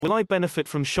Will I benefit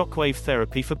from shockwave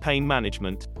therapy for pain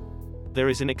management? There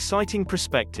is an exciting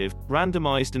prospective,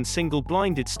 randomized and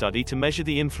single-blinded study to measure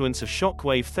the influence of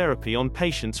shockwave therapy on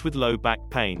patients with low back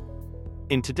pain.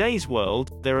 In today's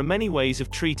world, there are many ways of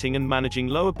treating and managing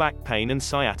lower back pain and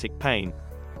sciatic pain.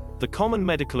 The common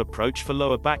medical approach for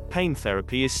lower back pain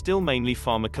therapy is still mainly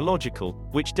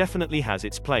pharmacological, which definitely has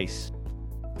its place.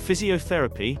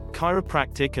 Physiotherapy,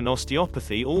 chiropractic and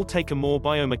osteopathy all take a more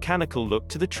biomechanical look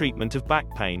to the treatment of back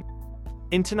pain.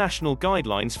 International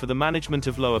guidelines for the management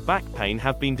of lower back pain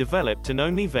have been developed and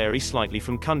only vary slightly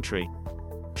from country.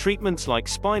 Treatments like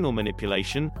spinal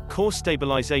manipulation, core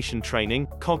stabilisation training,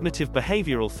 cognitive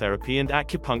behavioural therapy and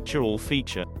acupuncture all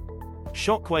feature.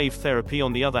 Shockwave therapy,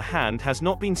 on the other hand, has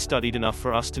not been studied enough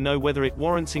for us to know whether it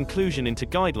warrants inclusion into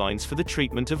guidelines for the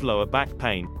treatment of lower back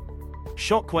pain.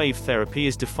 Shockwave therapy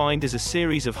is defined as a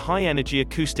series of high-energy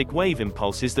acoustic wave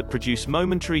impulses that produce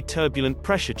momentary turbulent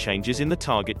pressure changes in the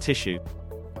target tissue.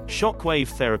 Shockwave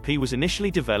therapy was initially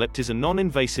developed as a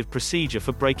non-invasive procedure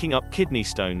for breaking up kidney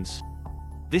stones.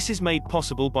 This is made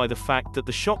possible by the fact that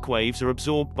the shock waves are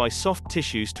absorbed by soft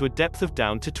tissues to a depth of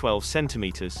down to 12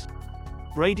 centimeters.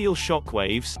 Radial shock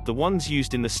waves, the ones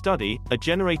used in the study, are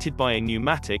generated by a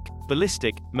pneumatic,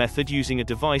 ballistic, method using a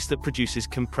device that produces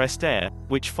compressed air,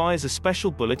 which fires a special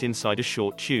bullet inside a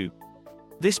short tube.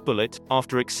 This bullet,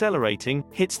 after accelerating,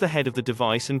 hits the head of the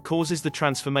device and causes the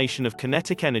transformation of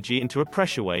kinetic energy into a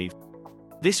pressure wave.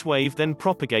 This wave then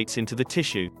propagates into the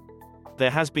tissue. There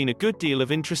has been a good deal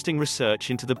of interesting research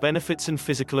into the benefits and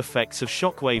physical effects of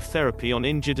shockwave therapy on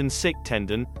injured and sick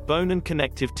tendon, bone and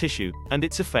connective tissue, and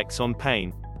its effects on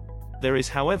pain. There is,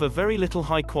 however, very little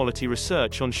high-quality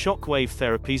research on shockwave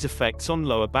therapy's effects on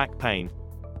lower back pain.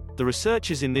 The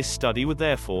researchers in this study were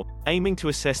therefore aiming to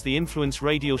assess the influence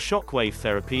radial shockwave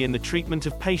therapy in the treatment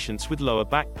of patients with lower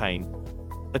back pain.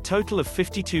 A total of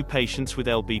 52 patients with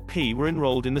LBP were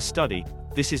enrolled in the study.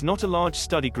 This is not a large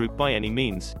study group by any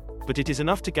means, but it is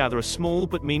enough to gather a small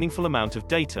but meaningful amount of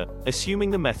data, assuming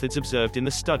the methods observed in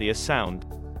the study are sound.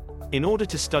 In order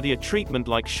to study a treatment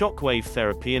like shockwave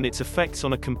therapy and its effects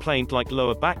on a complaint like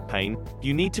lower back pain,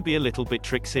 you need to be a little bit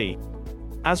tricksy.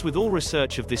 As with all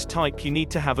research of this type, you need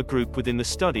to have a group within the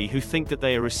study who think that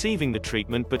they are receiving the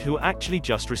treatment but who are actually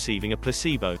just receiving a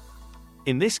placebo.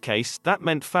 In this case, that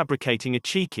meant fabricating a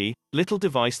cheeky, little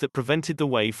device that prevented the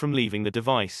wave from leaving the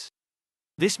device.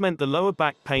 This meant the lower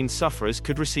back pain sufferers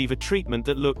could receive a treatment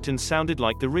that looked and sounded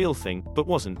like the real thing, but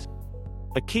wasn't.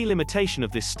 A key limitation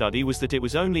of this study was that it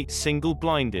was only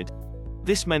single-blinded.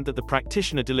 This meant that the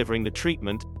practitioner delivering the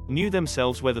treatment knew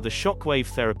themselves whether the shockwave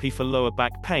therapy for lower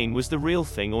back pain was the real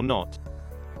thing or not.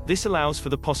 This allows for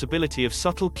the possibility of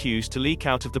subtle cues to leak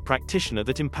out of the practitioner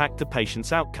that impact the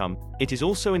patient's outcome. It is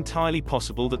also entirely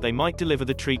possible that they might deliver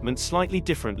the treatment slightly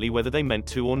differently whether they meant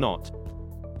to or not.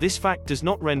 This fact does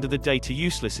not render the data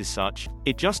useless as such,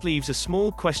 it just leaves a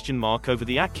small question mark over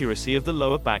the accuracy of the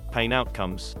lower back pain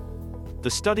outcomes. The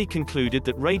study concluded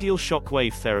that radial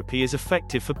shockwave therapy is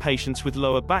effective for patients with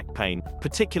lower back pain,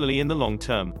 particularly in the long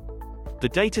term. The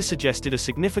data suggested a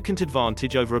significant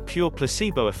advantage over a pure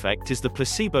placebo effect, as the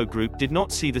placebo group did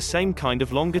not see the same kind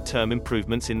of longer-term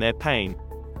improvements in their pain.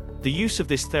 The use of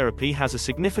this therapy has a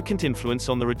significant influence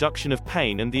on the reduction of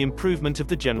pain and the improvement of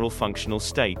the general functional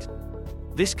state.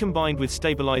 This, combined with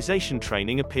stabilisation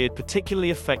training, appeared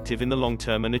particularly effective in the long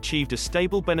term and achieved a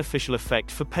stable beneficial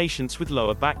effect for patients with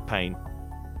lower back pain.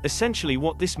 Essentially,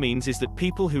 what this means is that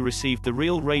people who received the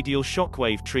real radial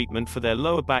shockwave treatment for their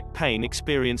lower back pain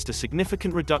experienced a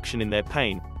significant reduction in their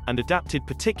pain, and adapted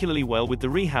particularly well with the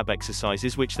rehab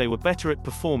exercises which they were better at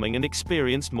performing and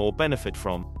experienced more benefit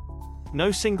from. No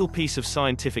single piece of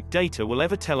scientific data will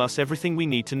ever tell us everything we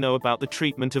need to know about the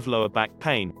treatment of lower back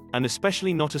pain, and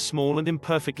especially not a small and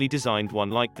imperfectly designed one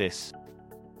like this.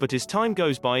 But as time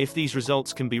goes by, if these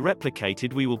results can be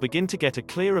replicated, we will begin to get a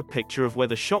clearer picture of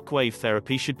whether shockwave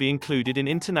therapy should be included in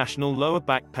international lower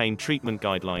back pain treatment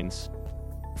guidelines.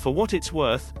 For what it's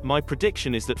worth, my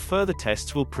prediction is that further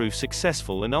tests will prove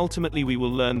successful, and ultimately we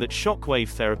will learn that shockwave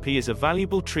therapy is a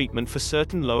valuable treatment for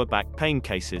certain lower back pain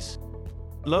cases.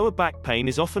 Lower back pain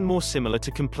is often more similar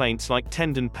to complaints like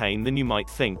tendon pain than you might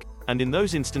think, and in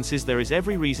those instances there is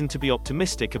every reason to be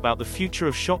optimistic about the future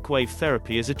of shockwave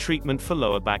therapy as a treatment for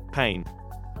lower back pain.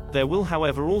 There will,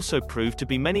 however, also prove to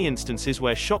be many instances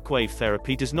where shockwave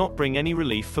therapy does not bring any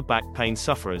relief for back pain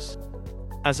sufferers.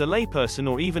 As a layperson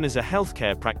or even as a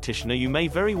healthcare practitioner, you may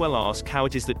very well ask how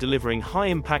it is that delivering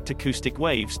high-impact acoustic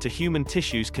waves to human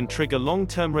tissues can trigger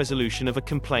long-term resolution of a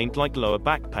complaint like lower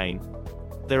back pain.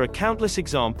 There are countless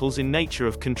examples in nature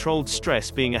of controlled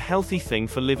stress being a healthy thing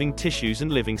for living tissues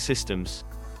and living systems.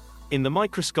 In the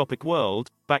microscopic world,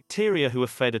 bacteria who are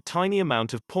fed a tiny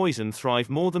amount of poison thrive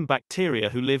more than bacteria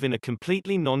who live in a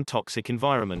completely non-toxic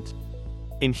environment.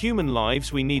 In human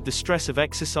lives, we need the stress of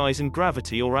exercise and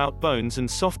gravity, or our bones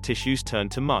and soft tissues turn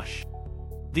to mush.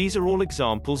 These are all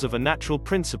examples of a natural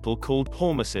principle called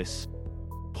Hormesis.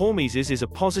 Hormeses is a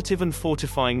positive and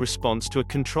fortifying response to a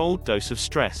controlled dose of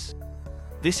stress.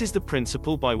 This is the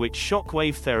principle by which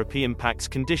shockwave therapy impacts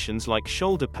conditions like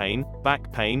shoulder pain,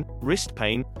 back pain, wrist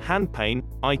pain, hand pain,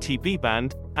 ITB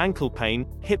band, ankle pain,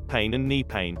 hip pain and knee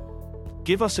pain.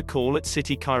 Give us a call at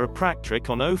City Chiropractic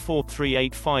on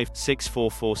 04385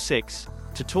 6446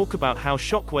 to talk about how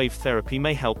shockwave therapy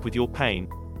may help with your pain.